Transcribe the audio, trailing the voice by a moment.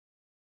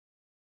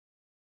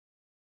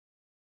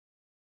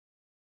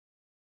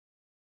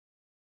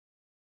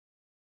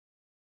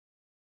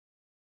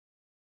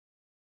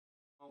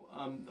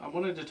I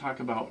wanted to talk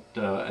about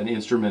an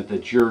instrument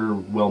that you're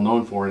well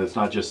known for, and it's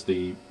not just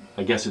the,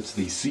 I guess it's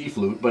the C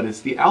flute, but it's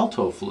the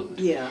alto flute.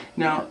 Yeah.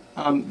 Now,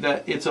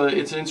 that it's an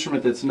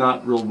instrument that's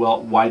not real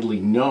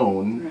widely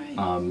known,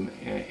 Right.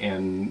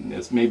 And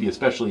it's maybe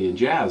especially in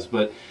jazz.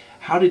 But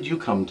how did you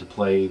come to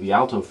play the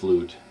alto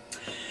flute?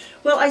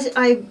 Well,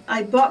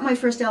 I bought my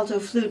first alto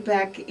flute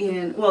back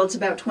in, well, it's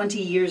about 20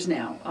 years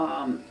now,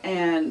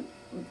 and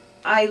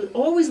I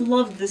always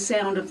loved the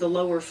sound of the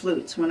lower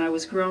flutes. When I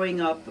was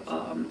growing up,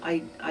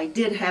 I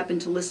did happen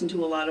to listen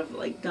to a lot of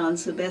like Don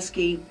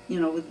Sebesky, you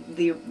know, with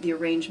the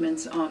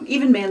arrangements,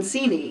 even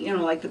Mancini, you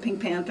know, like the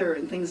Pink Panther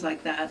and things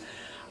like that.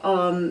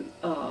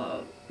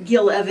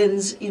 Gil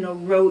Evans, you know,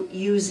 wrote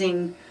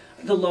using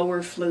the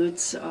lower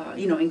flutes,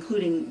 you know,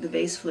 including the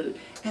bass flute,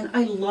 and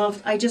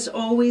I just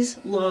always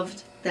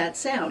loved that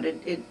sound.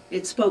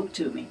 It spoke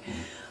to me.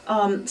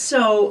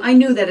 So I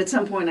knew that at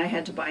some point I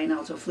had to buy an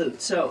alto flute,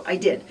 so I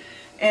did.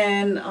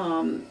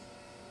 And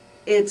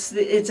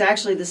it's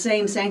actually the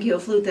same Sankyo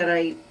flute that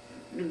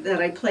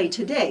I play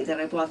today, that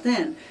I bought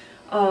then.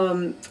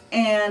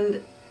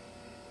 And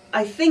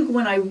I think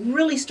when I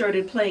really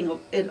started playing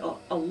it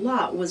a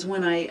lot was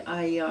when I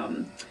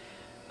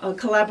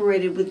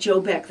collaborated with Joe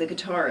Beck, the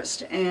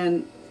guitarist,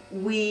 and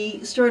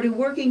we started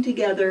working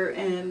together.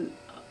 And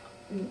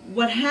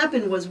what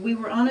happened was we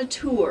were on a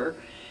tour,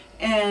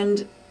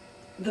 and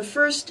the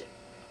first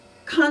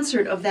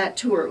concert of that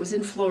tour, it was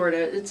in Florida,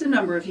 it's a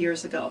number of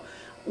years ago,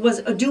 was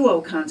a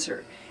duo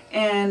concert.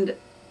 And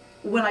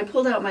when I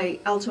pulled out my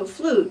alto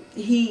flute,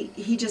 he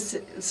just,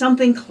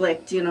 something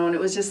clicked, you know, and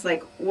it was just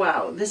like,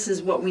 wow, this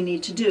is what we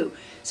need to do.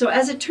 So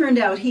as it turned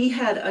out, he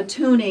had a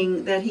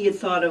tuning that he had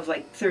thought of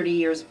like 30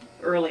 years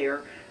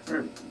earlier,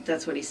 or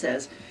that's what he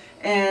says.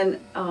 And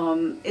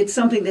it's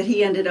something that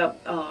he ended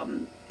up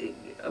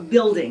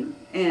building,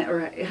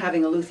 or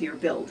having a luthier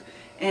build.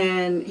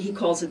 And he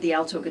calls it the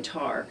alto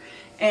guitar.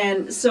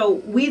 And so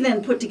we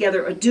then put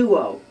together a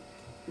duo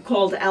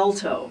called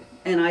Alto,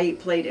 and I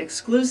played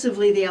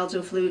exclusively the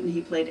alto flute, and he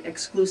played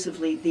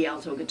exclusively the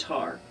alto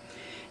guitar.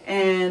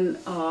 And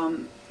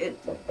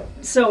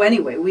so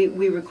anyway,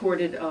 we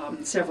recorded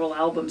several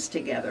albums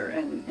together,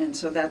 and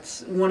so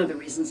that's one of the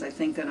reasons I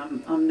think that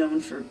I'm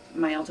known for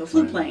my alto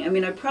flute playing. I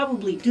mean, I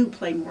probably do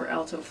play more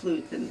alto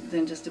flute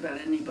than just about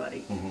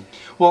anybody. Mm-hmm.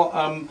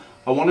 Well,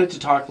 I wanted to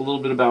talk a little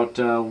bit about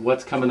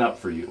what's coming up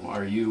for you.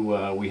 Are you?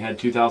 We had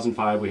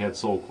 2005. We had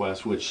Soul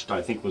Quest, which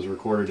I think was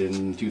recorded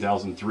in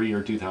 2003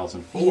 or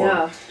 2004.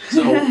 Yeah.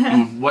 So,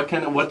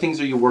 what things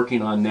are you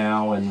working on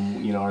now?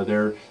 And you know, are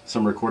there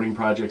some recording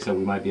projects that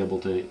we might be able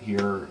to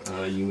hear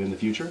you in the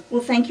future?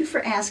 Well, thank you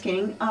for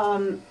asking.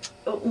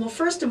 Well,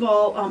 first of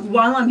all,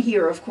 while I'm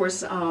here, of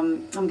course,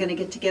 I'm going to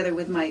get together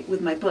with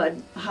my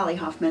bud Holly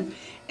Hoffman,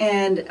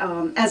 and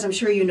as I'm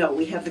sure you know,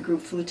 we have the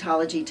group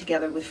Flutology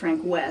together with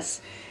Frank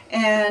Wess.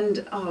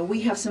 And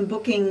we have some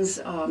bookings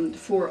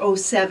for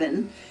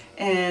 '07,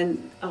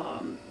 and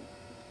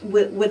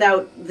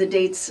without the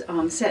dates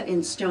set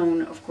in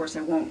stone, of course,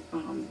 I won't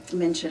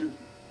mention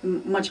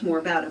much more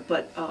about it,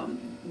 but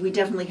we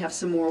definitely have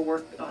some more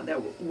work that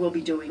we'll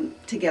be doing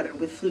together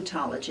with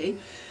Flutology,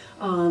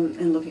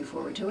 and looking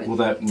forward to it. Will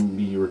that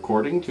be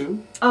recording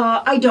too?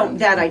 I don't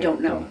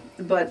know,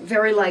 but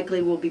very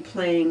likely we'll be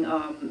playing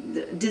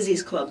the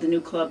Dizzy's Club, the new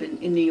club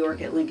in New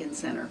York at Lincoln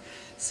Center,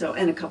 so,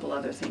 and a couple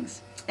other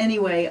things.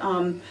 Anyway,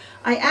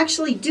 I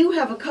actually do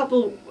have a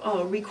couple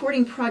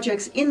recording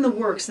projects in the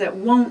works that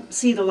won't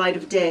see the light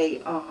of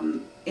day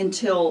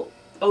until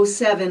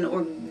 '07,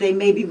 or they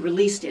may be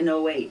released in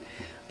 '08.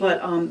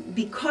 But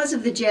because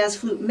of the Jazz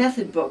Flute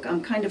Method book,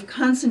 I'm kind of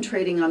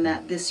concentrating on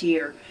that this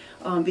year,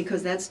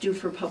 because that's due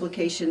for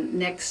publication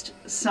next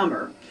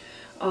summer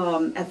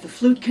at the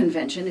Flute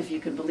Convention, if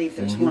you can believe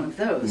there's one of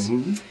those.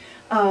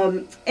 Mm-hmm.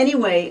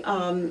 Anyway,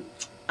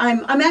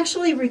 I'm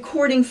actually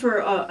recording for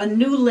a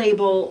new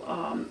label.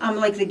 I'm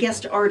like the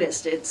guest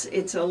artist.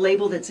 It's a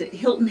label that's at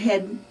Hilton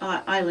Head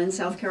Island,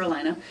 South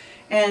Carolina,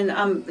 and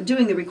I'm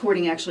doing the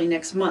recording actually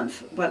next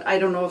month. But I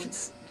don't know if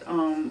it's.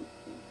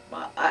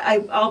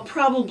 I'll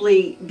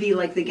probably be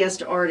like the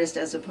guest artist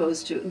as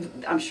opposed to.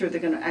 I'm sure they're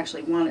going to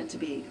actually want it to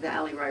be the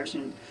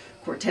Ryerson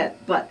Quartet,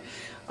 but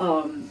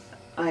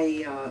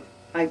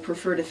I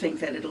prefer to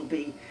think that it'll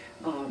be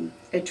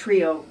a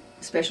trio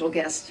special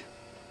guest.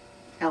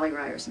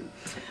 Ryerson.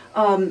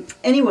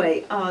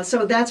 Anyway,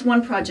 so that's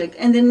one project.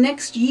 And then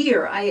next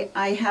year,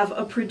 I have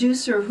a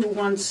producer who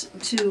wants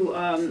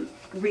to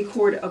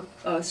record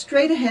a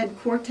straight-ahead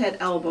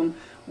quartet album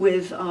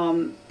with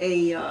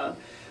a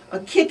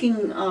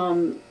kicking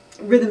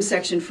rhythm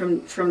section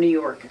from New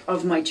York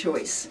of my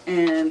choice.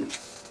 And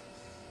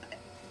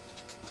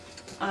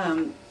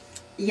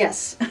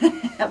yes,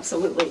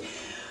 absolutely.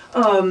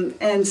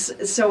 And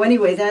so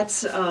anyway,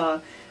 that's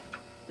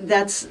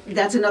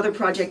another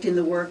project in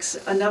the works.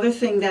 Another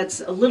thing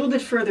that's a little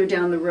bit further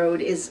down the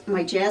road is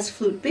my Jazz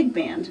Flute Big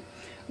Band,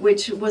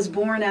 which was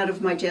born out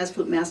of my Jazz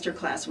Flute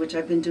Masterclass, which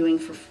I've been doing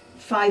for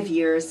 5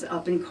 years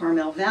up in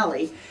Carmel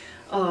Valley.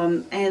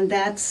 And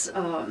that's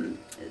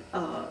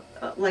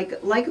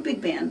like a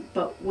big band,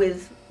 but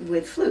with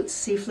flutes: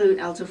 C flute,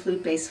 alto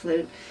flute, bass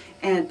flute,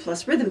 and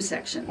plus rhythm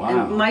section.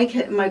 Wow. And Mike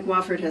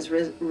Wofford has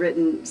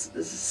written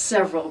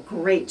several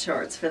great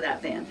charts for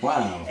that band.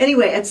 Wow.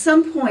 Anyway, at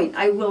some point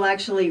I will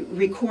actually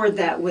record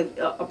that with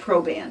a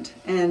pro band,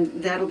 and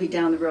that'll be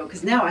down the road,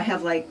 because now I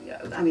have I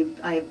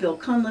have Bill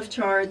Cunliffe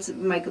charts,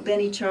 Michael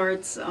Benny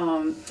charts,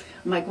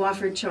 Mike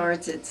Wofford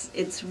charts.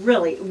 It's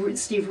really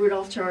Steve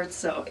Rudolph charts.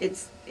 So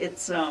it's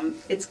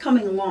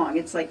coming along.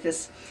 It's like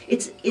this.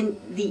 It's in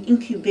the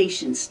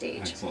incubation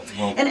stage. Excellent.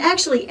 Well, And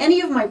actually, any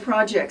of my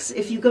projects,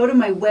 if you go to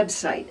my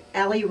website,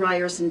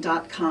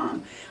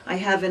 AllieRyerson.com, I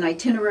have an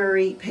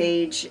itinerary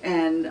page,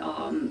 and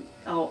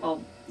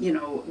I'll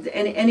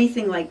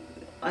anything like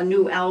a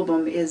new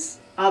album is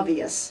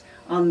obvious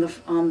on the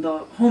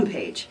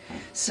homepage.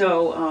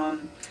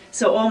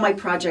 So all my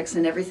projects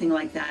and everything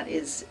like that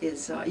is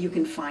you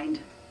can find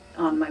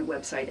on my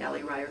website,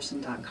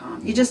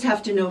 AllieRyerson.com. You just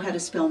have to know how to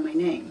spell my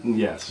name.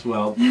 yes,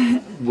 well,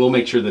 we'll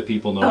make sure that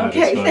people know how to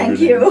Okay, spell thank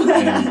your name. you.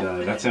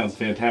 And that sounds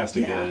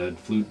fantastic. Yeah.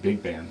 Flute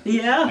big band.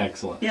 Yeah.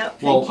 Excellent. Yeah,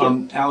 Well,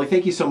 thank you. Allie,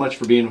 thank you so much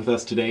for being with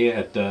us today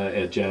at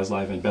Jazz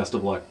Live, and best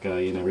of luck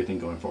in everything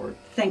going forward.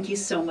 Thank you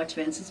so much,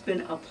 Vince. It's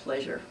been a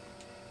pleasure.